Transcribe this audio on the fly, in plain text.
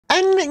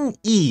Ending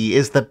E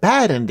is the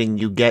bad ending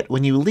you get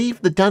when you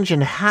leave the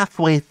dungeon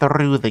halfway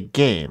through the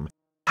game.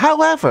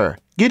 However,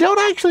 you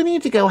don't actually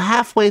need to go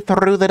halfway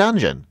through the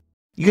dungeon.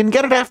 You can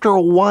get it after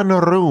one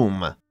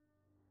room.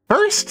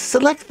 First,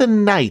 select the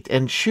knight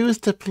and choose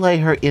to play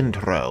her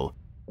intro.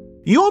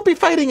 You won't be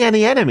fighting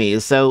any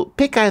enemies, so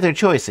pick either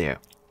choice here.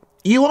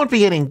 You won't be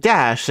getting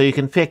dash, so you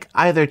can pick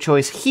either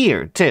choice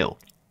here, too.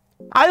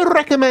 I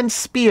recommend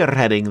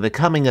spearheading the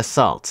coming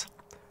assault.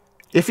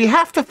 If you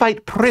have to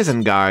fight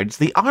prison guards,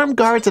 the armed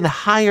guards and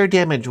higher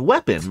damage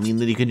weapon mean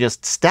that you can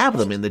just stab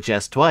them in the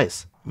chest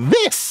twice.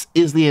 This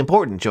is the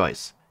important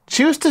choice.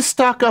 Choose to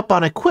stock up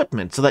on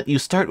equipment so that you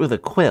start with a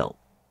quill.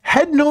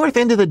 Head north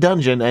into the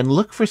dungeon and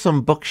look for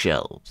some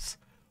bookshelves.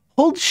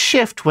 Hold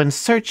shift when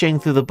searching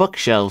through the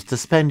bookshelves to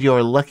spend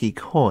your lucky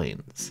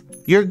coins.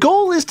 Your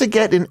goal is to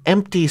get an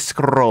empty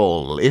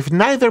scroll. If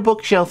neither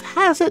bookshelf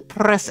has it,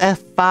 press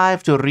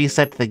F5 to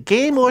reset the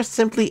game or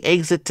simply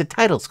exit to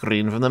title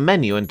screen from the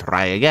menu and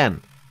try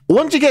again.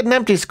 Once you get an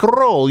empty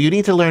scroll, you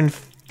need to learn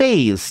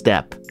phase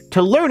step.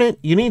 To learn it,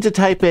 you need to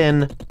type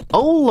in,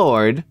 "Oh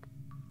Lord,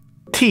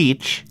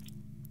 teach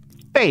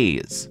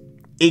phase,"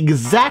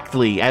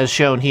 exactly as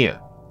shown here.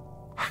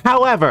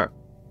 However,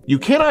 you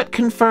cannot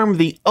confirm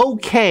the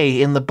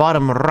OK in the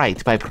bottom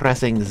right by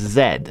pressing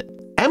Z.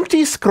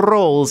 Empty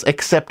scrolls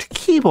accept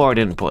keyboard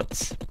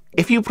inputs.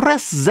 If you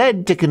press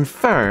Z to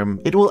confirm,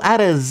 it will add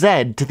a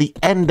Z to the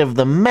end of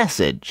the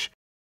message.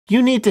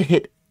 You need to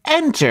hit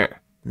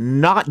Enter,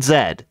 not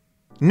Z.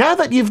 Now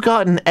that you've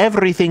gotten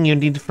everything you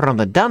need from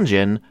the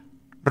dungeon,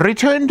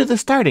 return to the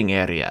starting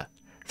area.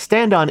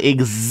 Stand on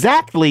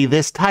exactly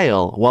this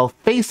tile while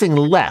facing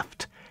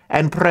left,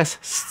 and press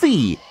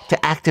C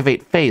to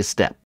activate phase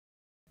step.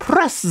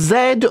 Press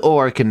Z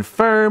or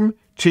confirm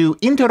to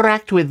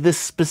interact with this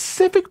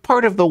specific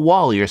part of the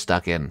wall you're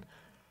stuck in.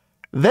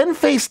 Then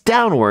face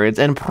downwards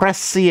and press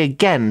C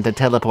again to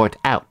teleport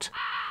out.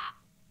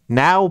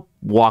 Now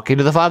walk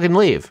into the fog and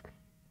leave.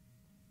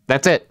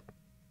 That's it.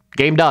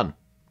 Game done.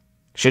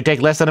 Should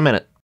take less than a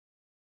minute.